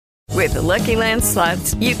With the Lucky Land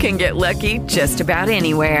Slots, you can get lucky just about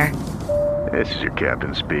anywhere. This is your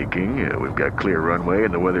captain speaking. We've got clear runway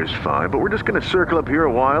and the weather's fine, but we're just going to circle up here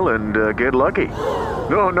a while and get lucky.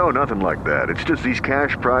 No, nothing like that. It's just these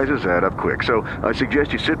cash prizes add up quick. So I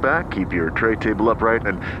suggest you sit back, keep your tray table upright,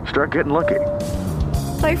 and start getting lucky.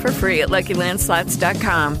 Play for free at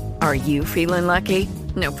LuckyLandSlots.com. Are you feeling lucky?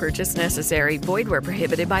 No purchase necessary. Void where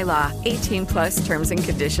prohibited by law. 18+ terms and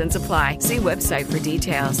conditions apply. See website for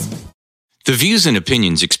details. The views and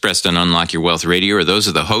opinions expressed on Unlock Your Wealth Radio are those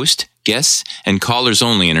of the host, guests, and callers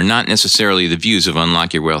only and are not necessarily the views of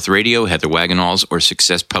Unlock Your Wealth Radio, Heather Wagenhals, or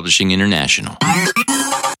Success Publishing International.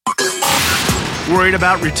 Worried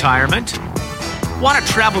about retirement? Want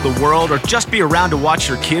to travel the world or just be around to watch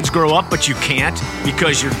your kids grow up, but you can't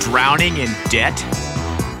because you're drowning in debt?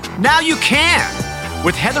 Now you can!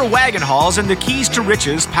 With Heather Wagenhals and the Keys to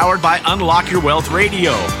Riches powered by Unlock Your Wealth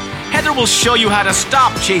Radio. Heather will show you how to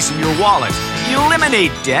stop chasing your wallet, eliminate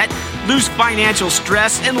debt, lose financial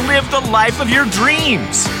stress, and live the life of your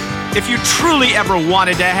dreams. If you truly ever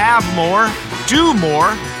wanted to have more, do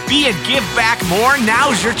more, be and give back more,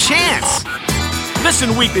 now's your chance.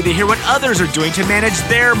 Listen weekly to hear what others are doing to manage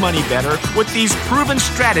their money better with these proven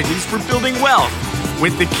strategies for building wealth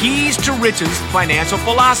with the Keys to Riches financial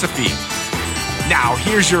philosophy. Now,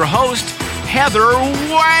 here's your host, Heather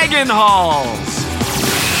Wagenhals.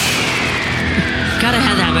 Gotta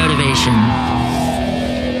have that motivation.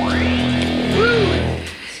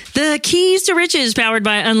 The Keys to Riches, powered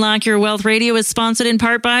by Unlock Your Wealth Radio, is sponsored in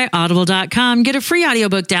part by Audible.com. Get a free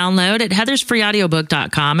audiobook download at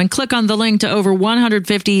heathersfreeaudiobook.com and click on the link to over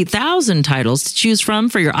 150,000 titles to choose from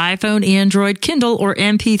for your iPhone, Android, Kindle, or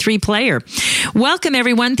MP3 player. Welcome,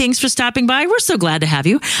 everyone. Thanks for stopping by. We're so glad to have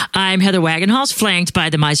you. I'm Heather Wagenhals, flanked by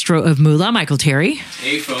the maestro of Moolah, Michael Terry.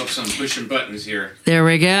 Hey, folks, I'm pushing buttons here. There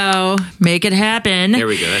we go. Make it happen. There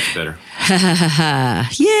we go. That's better.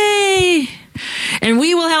 Yay! And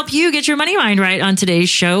we will help you get your money mind right on today's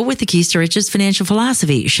show with the Keys to Riches financial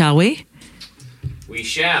philosophy, shall we? We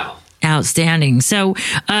shall. Outstanding. So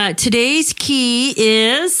today's key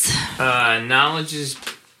is... knowledge is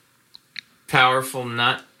powerful,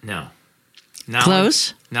 No. Knowledge,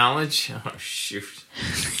 close? Knowledge? Oh, shoot.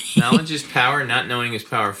 Knowledge is power, not knowing is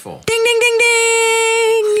powerful. Ding, ding, ding,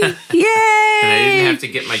 ding! Yay! And I didn't have to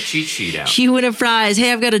get my cheat sheet out. She would have fries.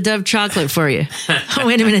 Hey, I've got a Dove chocolate for you. Oh,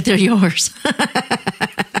 wait a minute, they're yours.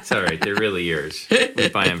 It's all right. They're really yours. We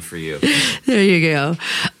buy them for you. There you go.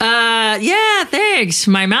 Yeah, thanks.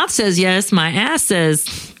 My mouth says yes. My ass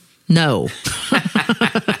says no.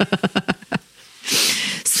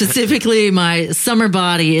 Specifically, my summer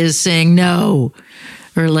body is saying no.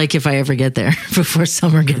 Or like if I ever get there before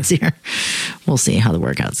summer gets here. We'll see how the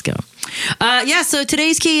workouts go. So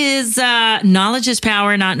today's key is knowledge is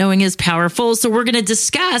power, not knowing is powerful. So we're going to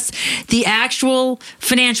discuss the actual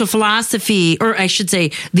financial philosophy, or I should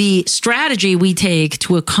say the strategy we take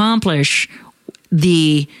to accomplish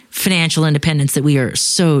the financial independence that we are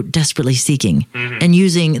so desperately seeking, and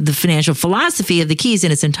using the financial philosophy of the keys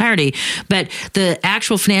in its entirety. But the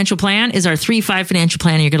actual financial plan is our 3-5 financial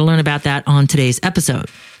plan, and you're going to learn about that on today's episode.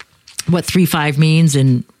 What 3-5 means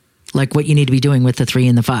and like what you need to be doing with the 3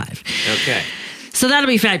 and the 5. Okay. So that'll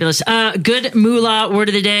be fabulous. Good moolah word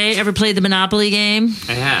of the day. Ever played the Monopoly game?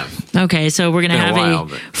 I have. Okay, so we're going to have a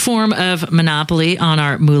form of Monopoly on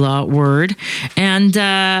our moolah word. And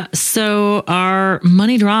so our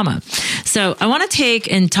money drama. So I want to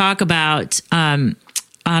take and talk about on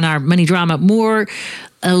our money drama more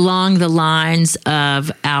along the lines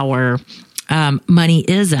of our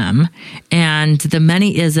moneyism. And the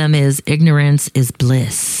moneyism is ignorance is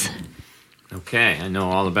bliss. Okay, I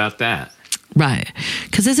know all about that. Right.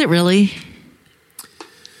 Because is it really?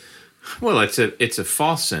 Well, it's a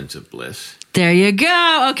false sense of bliss. There you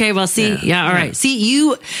go. Okay, well, see. Yeah, all right. See,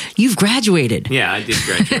 you've graduated. Yeah, I did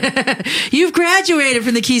graduate. You've graduated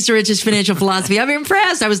from the Keys to Riches financial philosophy. I'm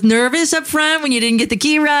impressed. I was nervous up front when you didn't get the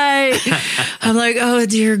key right. I'm like, oh,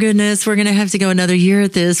 dear goodness, we're going to have to go another year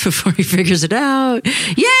at this before he figures it out.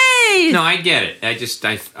 Yay! No, I get it.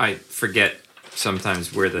 I forget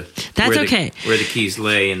sometimes where the keys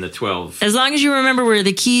lay in the 12. As long as you remember where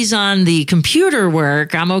the keys on the computer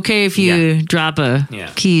work, I'm okay if you drop a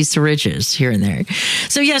Keys to Riches here and there.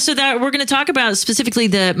 So that we're going to talk about specifically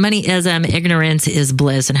the moneyism, ignorance is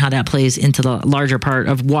bliss, and how that plays into the larger part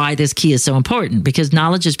of why this key is so important, because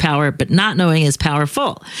knowledge is power, but not knowing is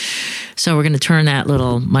powerful. So we're going to turn that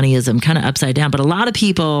little moneyism kind of upside down. But a lot of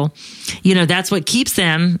people, that's what keeps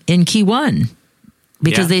them in key 1.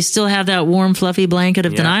 because they still have that warm, fluffy blanket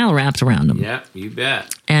of denial wrapped around them. Yeah, you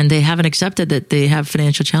bet. And they haven't accepted that they have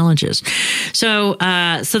financial challenges. So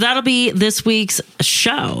that'll be this week's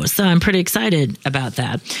show. So I'm pretty excited about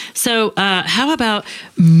that. So how about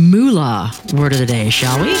moolah word of the day,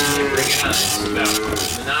 shall we? It's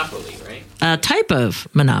about monopoly, right? A type of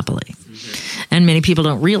monopoly. And many people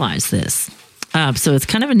don't realize this. So it's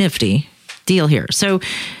kind of a nifty deal here. So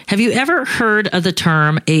have you ever heard of the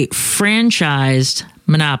term a franchised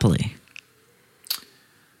monopoly?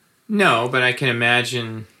 No, but I can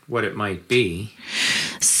imagine what it might be.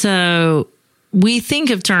 So we think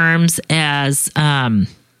of terms as so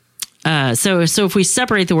if we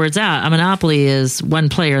separate the words out, a monopoly is one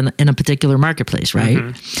player in a particular marketplace, right?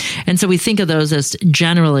 Mm-hmm. And so we think of those as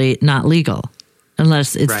generally not legal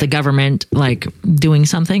unless it's the government like doing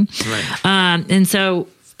something. Right. And so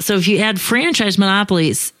if you add franchise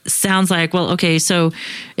monopolies, sounds like, well, okay, so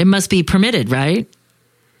it must be permitted, right?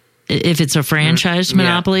 If it's a franchised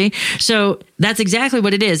monopoly. So that's exactly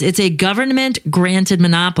what it is. It's a government-granted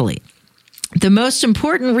monopoly. The most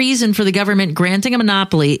important reason for the government granting a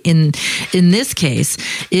monopoly in this case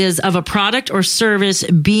is of a product or service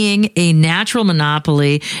being a natural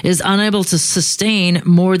monopoly is unable to sustain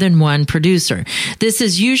more than one producer. This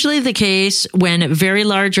is usually the case when very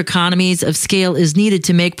large economies of scale is needed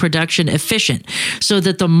to make production efficient so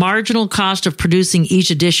that the marginal cost of producing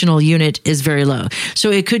each additional unit is very low.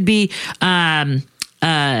 So it could be like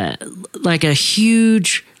a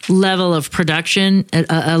huge level of production,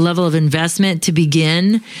 a level of investment to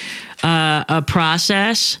begin a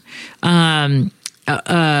process of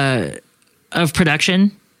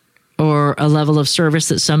production or a level of service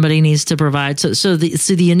that somebody needs to provide. So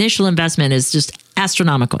the initial investment is just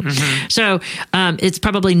astronomical. Mm-hmm. So it's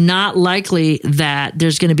probably not likely that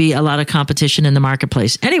there's going to be a lot of competition in the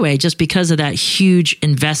marketplace anyway, just because of that huge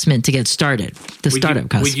investment to get started, startup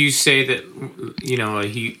cost. Would you say that, a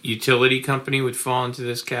utility company would fall into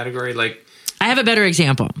this category? Like, I have a better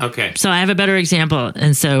example. Okay. So I have a better example,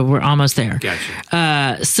 and so we're almost there.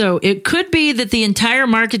 Gotcha. So it could be that the entire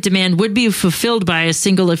market demand would be fulfilled by a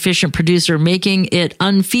single efficient producer, making it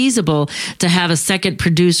unfeasible to have a second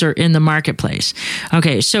producer in the marketplace.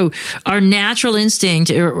 Okay, so our natural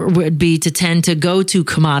instinct would be to tend to go to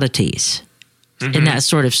commodities. Mm-hmm. And that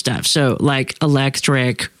sort of stuff. So like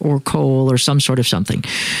electric or coal or some sort of something.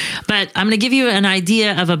 But I'm going to give you an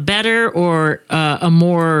idea of a better or a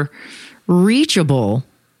more reachable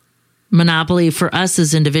monopoly for us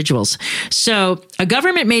as individuals. So a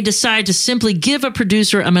government may decide to simply give a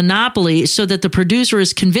producer a monopoly so that the producer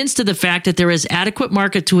is convinced of the fact that there is adequate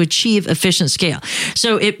market to achieve efficient scale.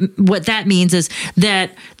 So what that means is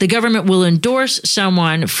that the government will endorse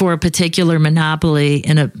someone for a particular monopoly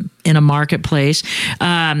in a marketplace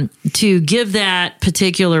to give that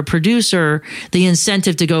particular producer the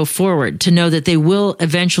incentive to go forward, to know that they will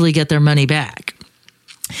eventually get their money back.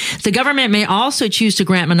 The government may also choose to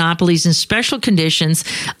grant monopolies in special conditions,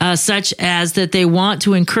 such as that they want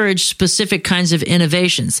to encourage specific kinds of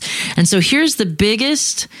innovations. And so here's the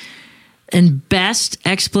biggest and best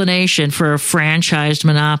explanation for a franchised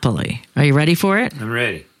monopoly. Are you ready for it? I'm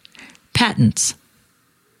ready. Patents.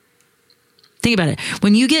 Think about it.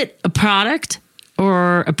 When you get a product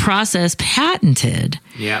or a process patented,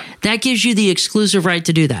 that gives you the exclusive right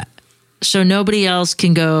to do that. So nobody else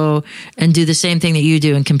can go and do the same thing that you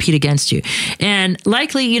do and compete against you. And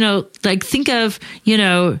likely, think of,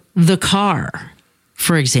 the car,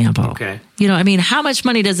 for example. Okay. How much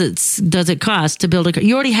money does it cost to build a car?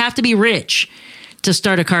 You already have to be rich to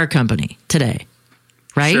start a car company today,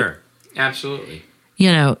 right? Sure. Absolutely.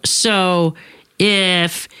 So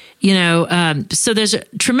if, so there's a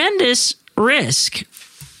tremendous risk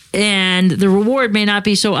and the reward may not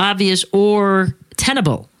be so obvious or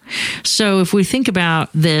tenable. So if we think about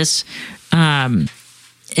this, and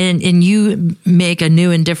you make a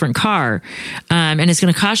new and different car, and it's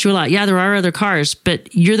going to cost you a lot. Yeah, there are other cars,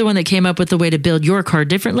 but you're the one that came up with the way to build your car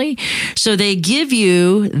differently. So they give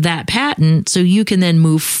you that patent so you can then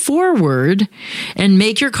move forward and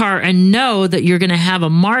make your car and know that you're going to have a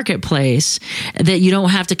marketplace, that you don't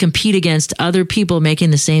have to compete against other people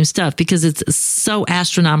making the same stuff because it's so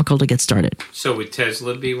astronomical to get started. So would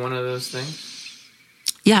Tesla be one of those things?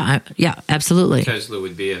 Yeah, absolutely. Tesla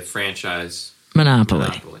would be a franchise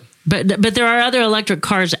monopoly. But there are other electric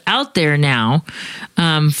cars out there now,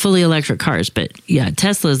 fully electric cars. But yeah,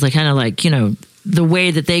 Tesla is kind of like, the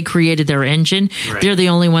way that they created their engine, they're the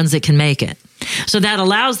only ones that can make it. So that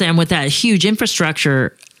allows them, with that huge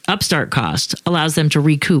infrastructure upstart cost, allows them to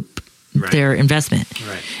recoup their investment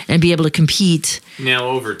and be able to compete. Now,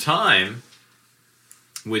 over time,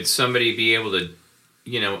 would somebody be able to,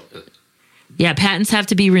 Yeah, patents have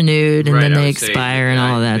to be renewed, and then they expire and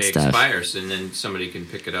all of that stuff. Expires, and then somebody can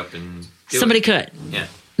pick it up and somebody could. Yeah.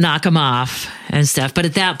 Knock them off and stuff. But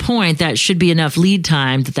at that point, that should be enough lead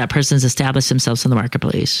time that person's established themselves in the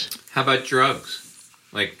marketplace. How about drugs?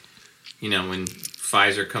 Like, when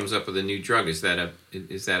Pfizer comes up with a new drug, is that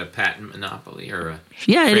a patent monopoly or a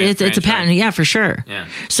it's a patent, yeah, for sure. Yeah.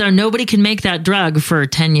 So nobody can make that drug for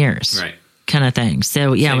 10 years. Right. Kind of thing.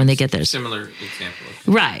 So when they get there. Similar example.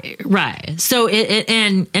 Right. So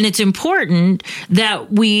it's important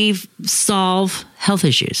that we solve health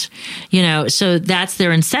issues, so that's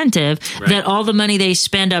their incentive, that all the money they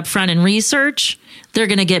spend up front in research, they're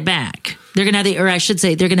going to get back. They're going to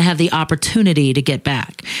they're going to have the opportunity to get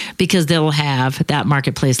back because they'll have that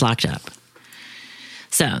marketplace locked up.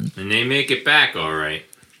 So. And they make it back all right.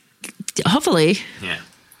 Hopefully. Yeah.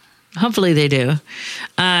 Hopefully they do.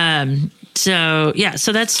 So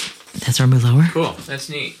that's our move lower. Cool. That's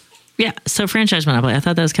neat. Yeah. So franchise monopoly, I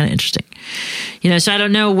thought that was kind of interesting. So I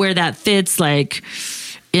don't know where that fits, like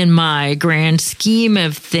in my grand scheme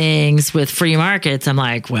of things with free markets. I'm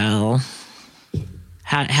like, well,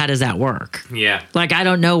 how does that work? Yeah. Like, I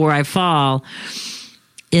don't know where I fall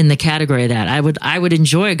in the category of that. I would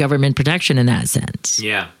enjoy government protection in that sense.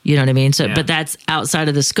 Yeah. You know what I mean? So, But that's outside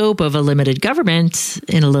of the scope of a limited government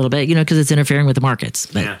in a little bit, because it's interfering with the markets.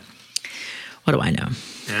 But what do I know?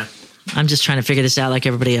 Yeah. I'm just trying to figure this out like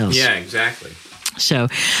everybody else. Yeah, exactly. So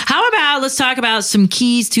how about let's talk about some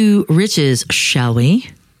keys to riches, shall we?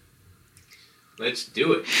 Let's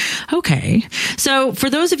do it. Okay. So for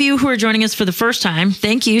those of you who are joining us for the first time,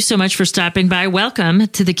 thank you so much for stopping by. Welcome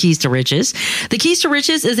to the Keys to Riches. The Keys to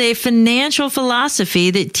Riches is a financial philosophy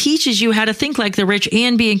that teaches you how to think like the rich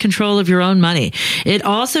and be in control of your own money. It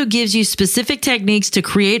also gives you specific techniques to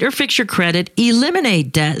create or fix your credit,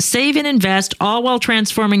 eliminate debt, save and invest, all while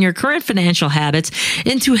transforming your current financial habits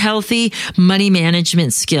into healthy money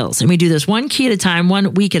management skills. And we do this one key at a time,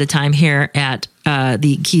 1 week at a time here at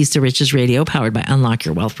the Keys to Riches Radio, powered by Unlock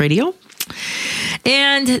Your Wealth Radio.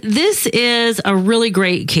 And this is a really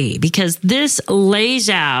great key because this lays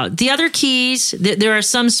out the other keys. There are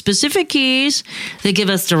some specific keys that give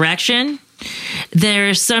us direction. There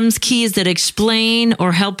are some keys that explain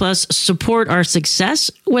or help us support our success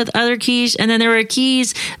with other keys. And then there are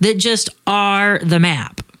keys that just are the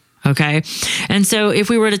map. Okay. And so if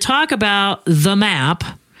we were to talk about the map,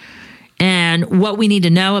 and what we need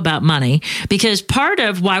to know about money, because part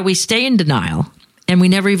of why we stay in denial and we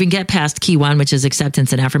never even get past key 1, which is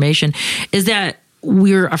acceptance and affirmation, is that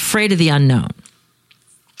we're afraid of the unknown.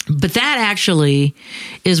 But that actually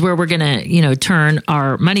is where we're going to, turn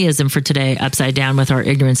our moneyism for today upside down with our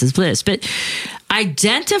ignorance is bliss. But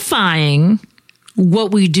identifying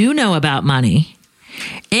what we do know about money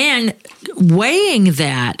and weighing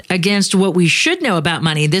that against what we should know about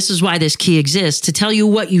money, this is why this key exists, to tell you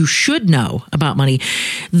what you should know about money,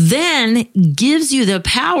 then gives you the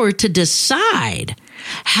power to decide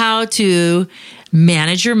how to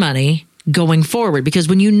manage your money going forward. Because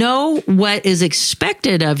when you know what is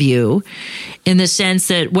expected of you, in the sense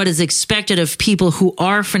that what is expected of people who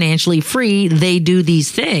are financially free, they do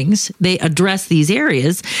these things, they address these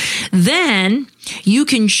areas, then you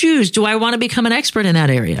can choose, do I want to become an expert in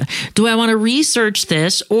that area? Do I want to research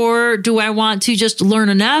this? Or do I want to just learn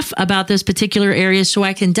enough about this particular area so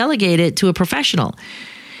I can delegate it to a professional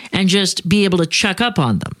and just be able to check up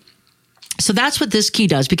on them? So that's what this key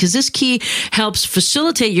does, because this key helps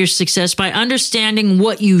facilitate your success by understanding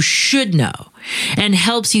what you should know and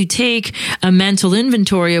helps you take a mental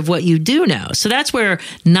inventory of what you do know. So that's where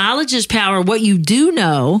knowledge is power. What you do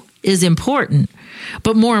know is important,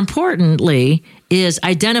 but more importantly is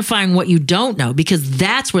identifying what you don't know, because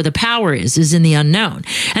that's where the power is in the unknown.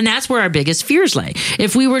 And that's where our biggest fears lay.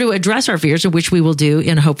 If we were to address our fears, which we will do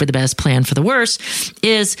in Hope for the Best, Plan for the Worst,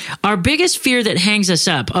 is our biggest fear that hangs us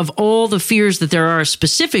up of all the fears that there are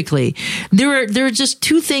specifically, there are just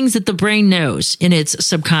 2 things that the brain knows in its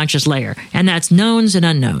subconscious layer, and that's knowns and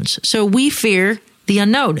unknowns. So we fear the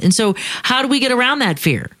unknown. And so how do we get around that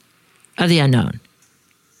fear of the unknown?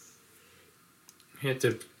 You have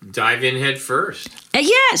to dive in head first.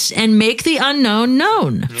 Yes, and make the unknown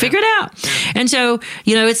known. Yeah. Figure it out. Yeah. And so,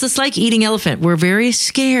 it's just like eating elephant. We're very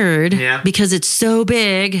scared because it's so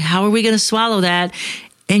big. How are we going to swallow that?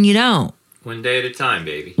 And you don't. One day at a time,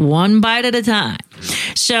 baby. One bite at a time.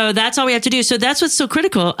 So that's all we have to do. So that's what's so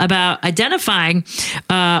critical about identifying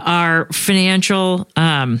our financial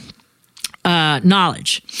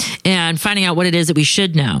knowledge and finding out what it is that we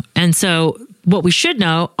should know. And so what we should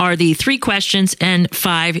know are the 3 questions and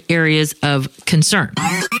 5 areas of concern.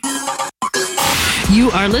 You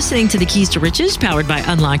are listening to the Keys to Riches, powered by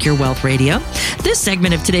Unlock Your Wealth Radio. This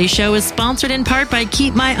segment of today's show is sponsored in part by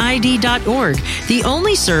KeepMyID.org, the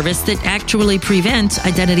only service that actually prevents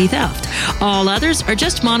identity theft. All others are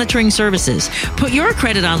just monitoring services. Put your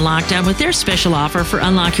credit on lockdown with their special offer for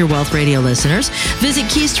Unlock Your Wealth Radio listeners. Visit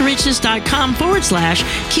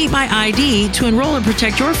keystoriches.com/KeepMyID to enroll and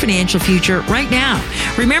protect your financial future right now.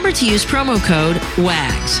 Remember to use promo code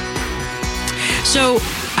WAGS. So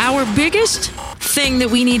our biggest thing that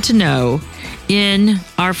we need to know in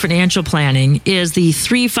our financial planning is the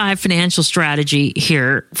 3-5 financial strategy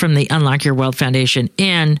here from the Unlock Your Wealth Foundation.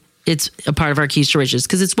 And it's a part of our Keys to Riches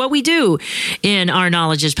because it's what we do in our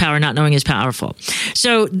Knowledge is Power, Not Knowing is Powerful.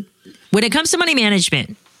 So when it comes to money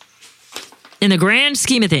management, in the grand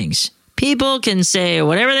scheme of things, people can say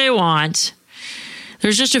whatever they want.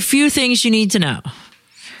 There's just a few things you need to know.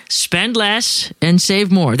 Spend less and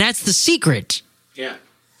save more. That's the secret. Yeah.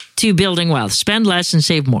 To building wealth. Spend less and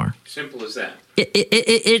save more. Simple as that.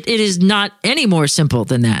 It is not any more simple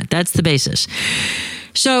than that. That's the basis.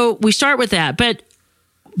 So we start with that. But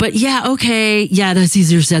yeah, okay. Yeah, that's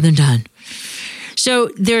easier said than done.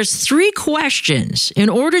 So there's 3 questions. In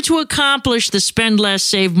order to accomplish the spend less,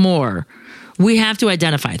 save more, we have to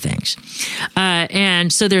identify things.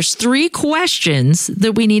 And so there's 3 questions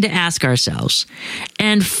that we need to ask ourselves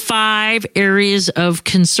and 5 areas of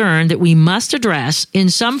concern that we must address in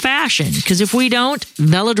some fashion. Because if we don't,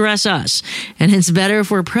 they'll address us. And it's better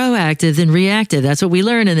if we're proactive than reactive. That's what we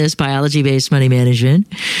learn in this biology-based money management.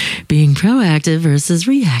 Being proactive versus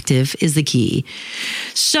reactive is the key.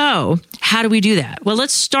 So how do we do that? Well,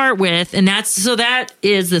 let's start with, that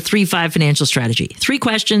is the 3-5 financial strategy. 3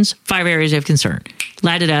 questions, 5 areas of concern.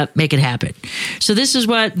 Light it up, make it happen. So this is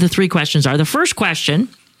what the 3 questions are. The first question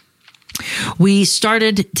we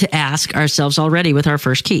started to ask ourselves already with our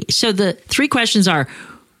first key. So the 3 questions are,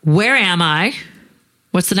 where am I?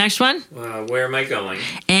 What's the next one? Where am I going?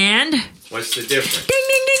 And what's the difference? Ding,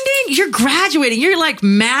 ding, ding, ding. You're graduating. You're like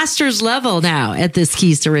master's level now at this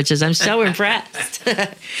Keys to Riches. I'm so impressed.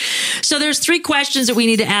 So there's 3 questions that we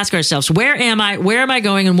need to ask ourselves. Where am I? Where am I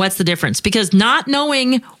going? And what's the difference? Because not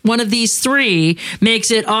knowing one of these 3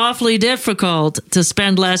 makes it awfully difficult to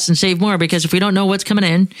spend less and save more. Because if we don't know what's coming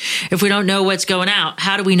in, if we don't know what's going out,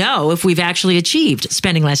 how do we know if we've actually achieved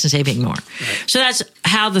spending less and saving more? Right. So that's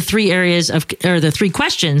how the 3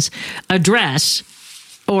 questions address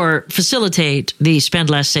or facilitate the spend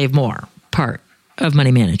less, save more part of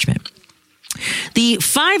money management. The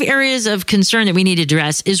 5 areas of concern that we need to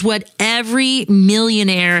address is what every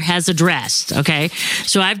millionaire has addressed, okay?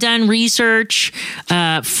 So I've done research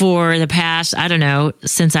for the past,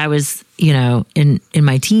 since I was, in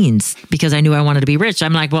my teens because I knew I wanted to be rich.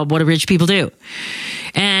 I'm like, well, what do rich people do?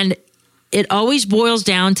 And it always boils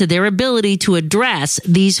down to their ability to address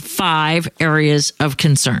these 5 areas of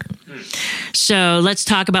concern. So let's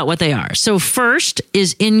talk about what they are. So first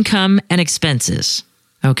is income and expenses.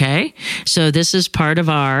 Okay. So this is part of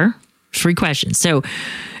our 3 questions. So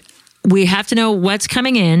we have to know what's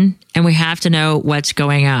coming in and we have to know what's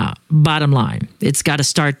going out. Bottom line, it's got to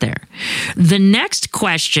start there. The next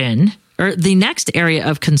question, or the next area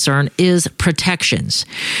of concern, is protections,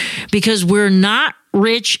 because we're not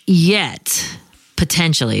rich yet,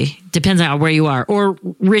 potentially, depends on where you are, or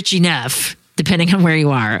rich enough, depending on where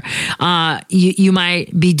you are. You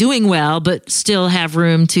might be doing well, but still have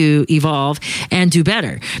room to evolve and do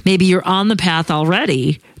better. Maybe you're on the path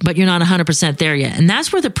already, but you're not 100% there yet. And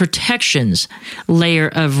that's where the protections layer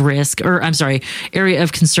of risk, area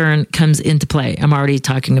of concern comes into play. I'm already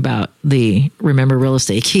talking about the remember real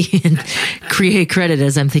estate key and create credit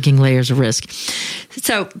as I'm thinking layers of risk.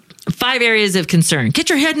 So 5 areas of concern. Get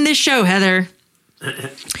your head in this show, Heather.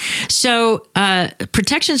 So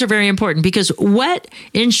protections are very important because what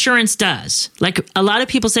insurance does, like a lot of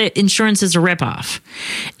people say insurance is a ripoff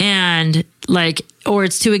and or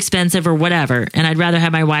it's too expensive or whatever. And I'd rather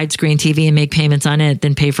have my widescreen TV and make payments on it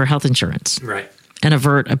than pay for health insurance. Right. And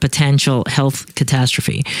avert a potential health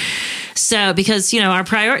catastrophe. So because, our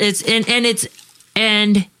priority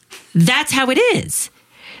and that's how it is.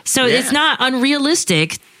 So it's not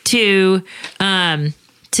unrealistic to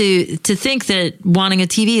think that wanting a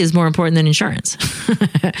TV is more important than insurance.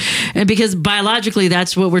 And because biologically,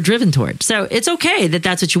 that's what we're driven toward. So it's okay that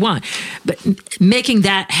that's what you want. But making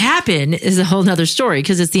that happen is a whole nother story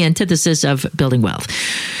because it's the antithesis of building wealth.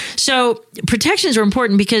 So protections are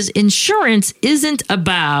important because insurance isn't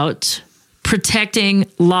about protecting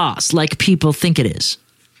loss like people think it is.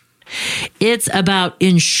 It's about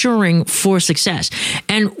insuring for success.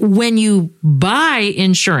 And when you buy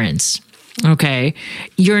insurance, okay,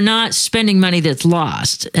 you're not spending money that's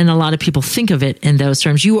lost. And a lot of people think of it in those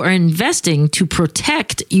terms. You are investing to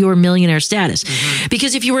protect your millionaire status.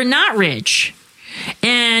 Because if you were not rich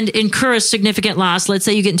and incur a significant loss, let's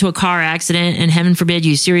say you get into a car accident and heaven forbid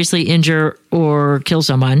you seriously injure or kill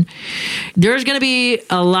someone, there's going to be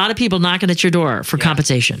a lot of people knocking at your door for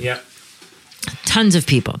compensation. Yeah. Tons of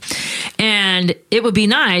people. And it would be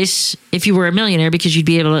nice if you were a millionaire because you'd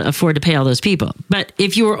be able to afford to pay all those people. But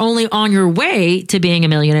if you were only on your way to being a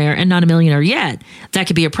millionaire and not a millionaire yet, that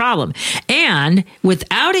could be a problem. And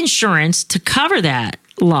without insurance to cover that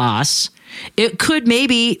loss, it could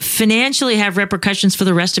maybe financially have repercussions for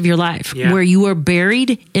the rest of your life, where you are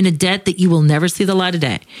buried in a debt that you will never see the light of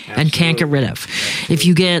day and can't get rid of. If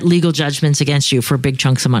you get legal judgments against you for big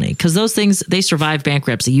chunks of money, because those things, they survive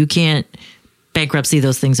bankruptcy. You can't bankruptcy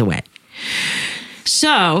those things away.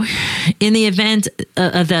 So in the event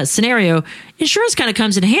of that scenario, insurance kind of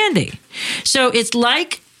comes in handy. So it's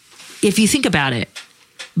like, if you think about it,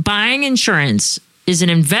 buying insurance is an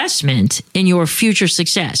investment in your future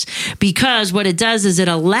success, because what it does is it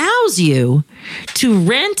allows you to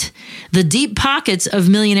rent the deep pockets of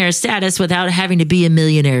millionaire status without having to be a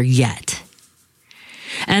millionaire yet.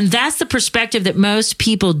 And that's the perspective that most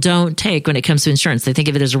people don't take when it comes to insurance. They think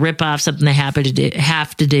of it as a ripoff, something they have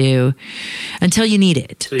to do until you need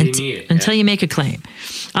it. Until you make a claim.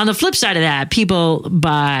 On the flip side of that, people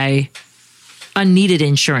buy unneeded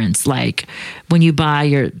insurance, like when you buy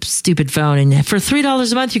your stupid phone and for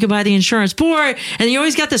 $3 a month you can buy the insurance. Boy, and you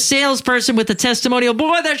always got the salesperson with the testimonial.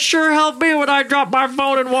 Boy, that sure helped me when I dropped my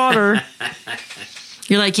phone in water.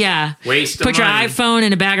 You're like, yeah, put your iPhone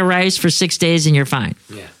in a bag of rice for 6 days and you're fine.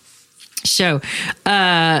 Yeah. So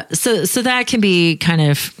that can be kind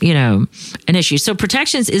of, an issue. So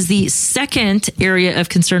protections is the second area of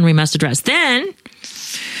concern we must address. Then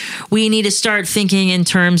we need to start thinking in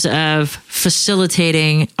terms of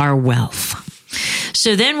facilitating our wealth.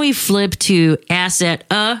 So then we flip to asset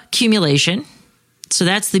accumulation. So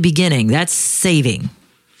that's the beginning. That's saving.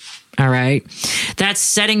 All right. That's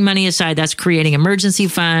setting money aside. That's creating emergency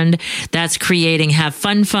fund. That's creating have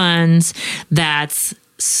fun funds. That's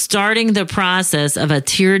starting the process of a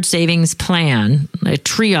tiered savings plan, a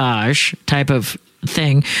triage type of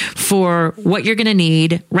thing for what you're going to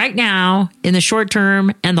need right now in the short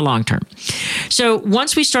term and the long term. So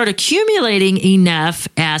once we start accumulating enough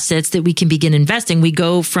assets that we can begin investing, we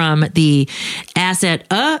go from the asset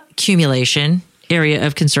accumulation area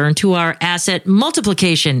of concern to our asset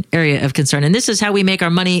multiplication area of concern. And this is how we make our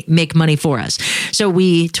money make money for us. So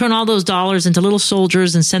we turn all those dollars into little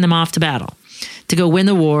soldiers and send them off to battle to go win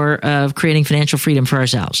the war of creating financial freedom for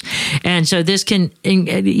ourselves. And so this can,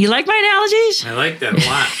 you like my analogies? I like that a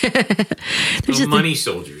lot. Little money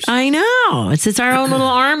soldiers. I know. It's our own little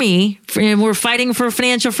army, and we're fighting for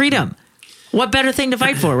financial freedom. What better thing to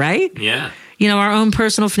fight for, right? Yeah. Our own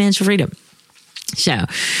personal financial freedom. So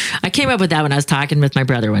I came up with that when I was talking with my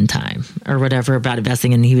brother one time or whatever about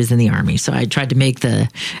investing, and he was in the Army. So I tried to make the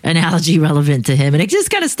analogy relevant to him, and it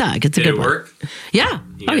just kind of stuck. It's a good one. Did it work? Yeah.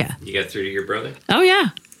 Yeah. You got through to your brother? Oh, yeah.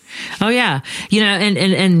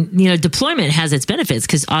 And deployment has its benefits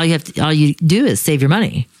because all you do is save your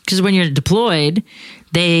money. Because when you're deployed,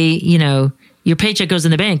 your paycheck goes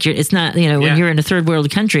in the bank. It's not, when you're in a third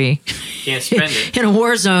world country, can't spend it. In a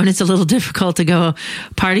war zone, it's a little difficult to go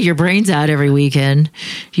party your brains out every weekend.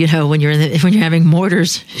 When you're when you're having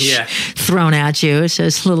mortars thrown at you, so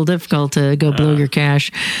it's a little difficult to go blow your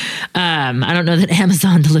cash. I don't know that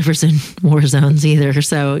Amazon delivers in war zones either.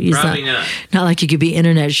 So it's probably not like you could be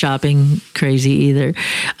internet shopping crazy either.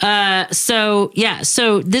 So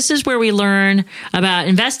this is where we learn about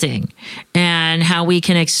investing and how we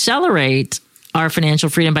can accelerate our financial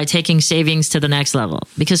freedom by taking savings to the next level,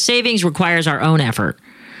 because savings requires our own effort.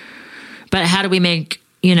 But how do we make,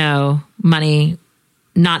 money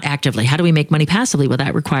not actively? How do we make money passively? Well,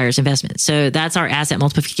 that requires investment. So that's our asset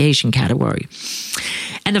multiplication category.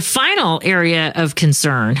 And the final area of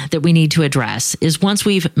concern that we need to address is once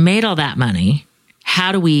we've made all that money,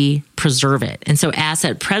 how do we preserve it? And so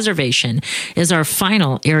asset preservation is our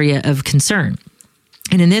final area of concern.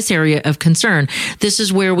 And in this area of concern, this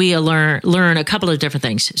is where we learn a couple of different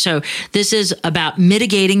things. So this is about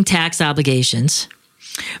mitigating tax obligations,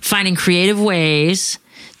 finding creative ways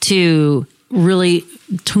to really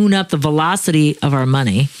tune up the velocity of our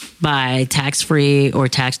money by tax-free or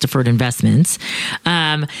tax-deferred investments,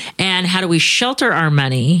 and how do we shelter our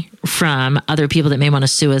money from other people that may want to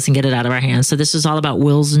sue us and get it out of our hands. So this is all about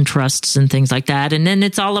wills and trusts and things like that. And then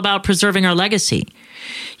it's all about preserving our legacy.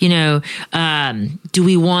 You know, do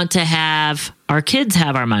we want to have our kids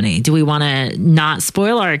have our money? Do we want to not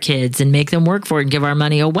spoil our kids and make them work for it and give our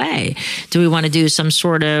money away? Do we want to do some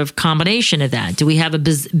sort of combination of that? Do we have a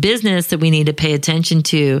business that we need to pay attention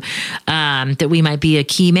to that we might be a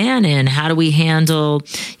key man in? How do we handle,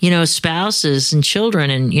 you know, spouses and children?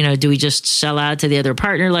 And, you know, do we just sell out to the other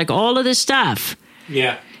partner? Like all of this stuff.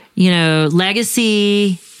 Yeah. You know,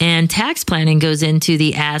 legacy and tax planning goes into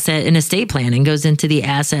the asset, and estate planning goes into the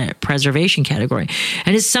asset preservation category.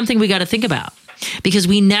 And it's something we got to think about because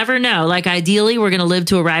we never know. Like ideally, we're going to live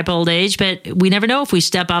to a ripe old age, but we never know if we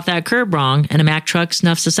step off that curb wrong and a Mack truck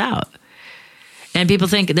snuffs us out. And people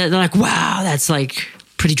think, they're like, wow, that's like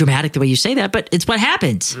pretty dramatic the way you say that, but it's what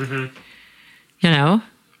happens. Mm-hmm. You know,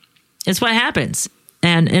 it's what happens.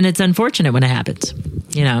 And it's unfortunate when it happens,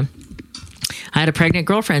 you know. I had a pregnant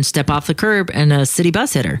girlfriend step off the curb and a city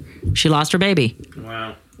bus hit her. She lost her baby.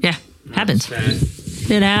 Wow. Yeah, happens. Sad.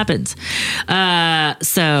 It happens.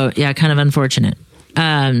 So, yeah, kind of unfortunate.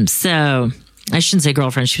 So I shouldn't say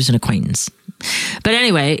girlfriend. She was an acquaintance. But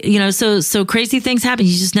anyway, you know, so crazy things happen.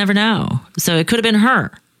 You just never know. So it could have been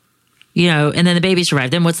her. You know, and then the baby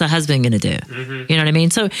survived. Then what's the husband going to do? Mm-hmm. You know what I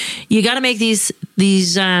mean? So you got to make these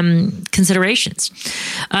considerations.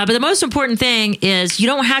 But the most important thing is you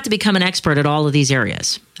don't have to become an expert at all of these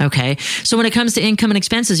areas. Okay. So when it comes to income and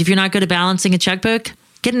expenses, if you're not good at balancing a checkbook,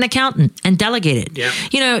 get an accountant and delegate it. Yeah.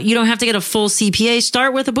 You know, you don't have to get a full CPA.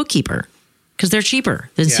 Start with a bookkeeper, because they're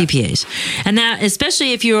cheaper than CPAs. And that,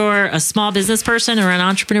 especially if you're a small business person or an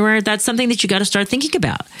entrepreneur, that's something that you got to start thinking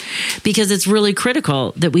about, because it's really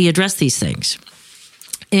critical that we address these things.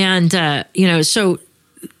 And, you know, so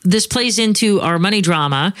this plays into our money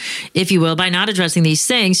drama, if you will, by not addressing these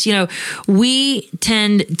things. You know, we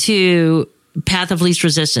tend to path of least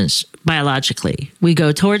resistance biologically. We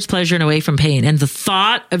go towards pleasure and away from pain. And the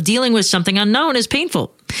thought of dealing with something unknown is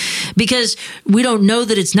painful because we don't know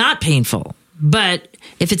that it's not painful. But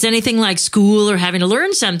if it's anything like school or having to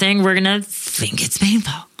learn something, we're going to think it's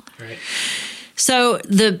painful. Right. So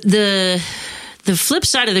the flip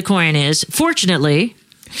side of the coin is, fortunately,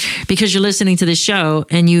 because you're listening to this show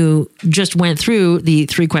and you just went through the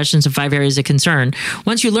 3 questions of 5 areas of concern,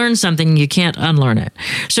 once you learn something, you can't unlearn it.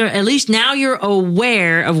 So at least now you're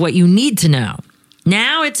aware of what you need to know.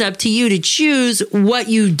 Now it's up to you to choose what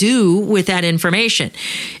you do with that information.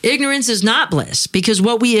 Ignorance is not bliss, because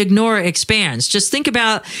what we ignore expands. Just think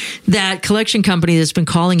about that collection company that's been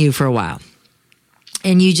calling you for a while,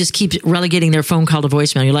 and you just keep relegating their phone call to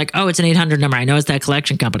voicemail. You're like, oh, it's an 800 number. I know it's that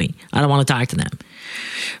collection company. I don't want to talk to them.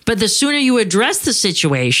 But the sooner you address the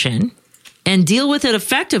situation and deal with it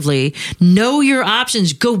effectively, know your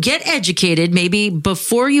options, go get educated maybe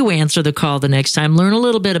before you answer the call the next time. Learn a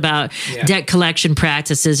little bit about debt collection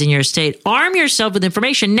practices in your state. Arm yourself with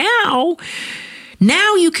information. Now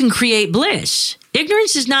you can create bliss.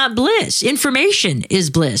 Ignorance is not bliss. Information is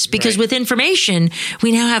bliss, because with information,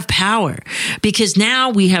 we now have power, because now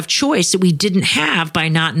we have choice that we didn't have by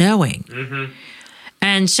not knowing. Mm-hmm.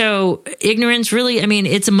 And so ignorance really, I mean,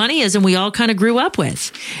 it's a moneyism we all kind of grew up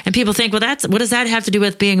with. And people think, well, what does that have to do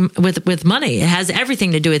with being with money? It has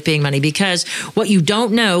everything to do with being money, because what you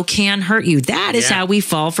don't know can hurt you. That is how we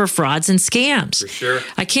fall for frauds and scams. For sure.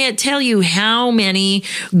 I can't tell you how many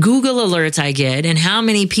Google alerts I get and how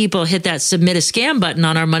many people hit that submit a scam button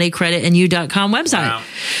on our moneycreditandU.com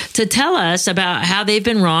website to tell us about how they've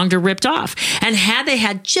been wronged or ripped off. And had they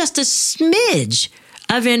had just a smidge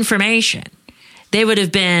of information, they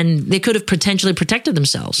could have potentially protected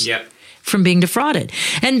themselves from being defrauded.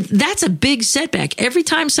 And that's a big setback. Every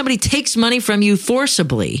time somebody takes money from you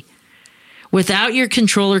forcibly without your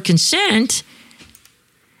control or consent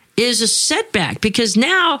is a setback, because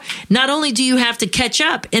now not only do you have to catch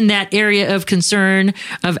up in that area of concern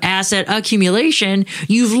of asset accumulation,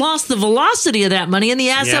 you've lost the velocity of that money in the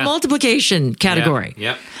asset multiplication category.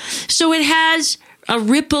 So it has a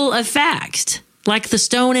ripple effect. Like the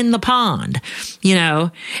stone in the pond, you know,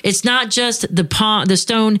 it's not just the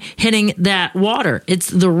stone hitting that water. It's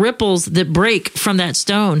the ripples that break from that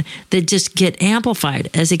stone that just get amplified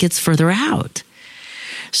as it gets further out.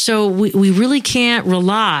 So we really can't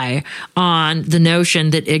rely on the notion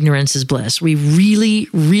that ignorance is bliss. We really,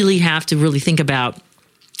 really have to really think about,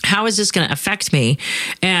 how is this going to affect me,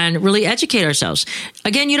 and really educate ourselves.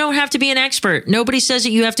 Again, you don't have to be an expert. Nobody says that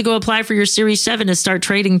you have to go apply for your Series 7 to start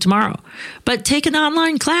trading tomorrow. But take an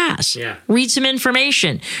online class. Read some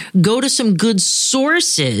information. Go to some good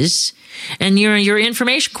sources and your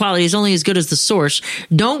information quality is only as good as the source,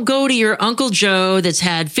 don't go to your Uncle Joe that's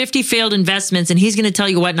had 50 failed investments and he's going to tell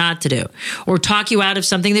you what not to do or talk you out of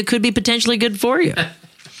something that could be potentially good for you.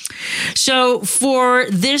 So for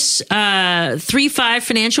this 3-5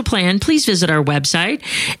 financial plan, please visit our website.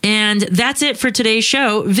 And that's it for today's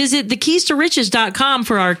show. Visit thekeystoriches.com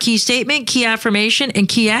for our key statement, key affirmation, and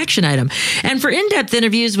key action item. And for in-depth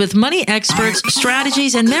interviews with money experts,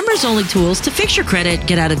 strategies, and members-only tools to fix your credit,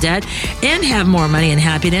 get out of debt, and have more money and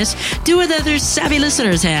happiness, do what other savvy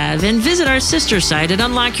listeners have. And visit our sister site at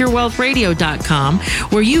unlockyourwealthradio.com,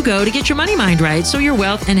 where you go to get your money mind right so your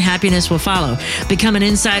wealth and happiness will follow. Become an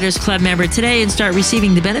Insiders Club member today and start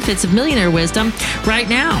receiving the benefits of millionaire wisdom right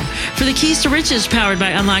now. For the Keys to Riches, powered by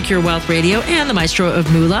Unlock Your Wealth Radio and the Maestro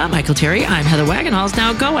of Moolah, Michael Terry, I'm Heather Wagenhals.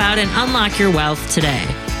 Now go out and unlock your wealth today.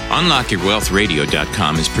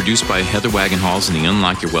 UnlockYourWealthRadio.com is produced by Heather Wagenhals and the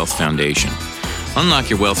Unlock Your Wealth Foundation.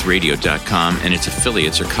 UnlockYourWealthRadio.com and its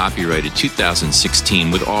affiliates are copyrighted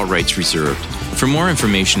 2016 with all rights reserved. For more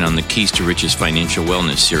information on the Keys to Riches Financial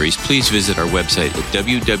Wellness Series, please visit our website at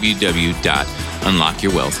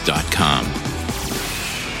www.unlockyourwealth.com.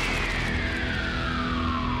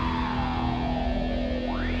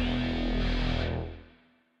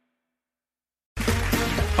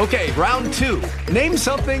 Okay, round 2. Name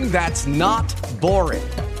something that's not boring.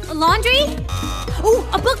 A laundry? Ooh,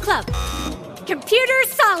 a book club. Computer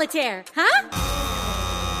solitaire, huh?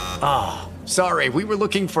 Ah, sorry, we were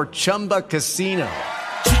looking for Chumba Casino.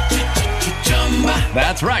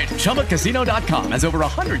 That's right, ChumbaCasino.com has over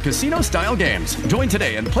 100 casino-style games. Join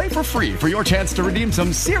today and play for free for your chance to redeem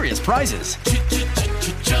some serious prizes.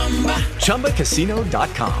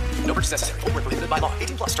 ChumbaCasino.com. No purchase necessary. Void where prohibited by law.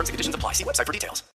 18+ terms and conditions apply. See website for details.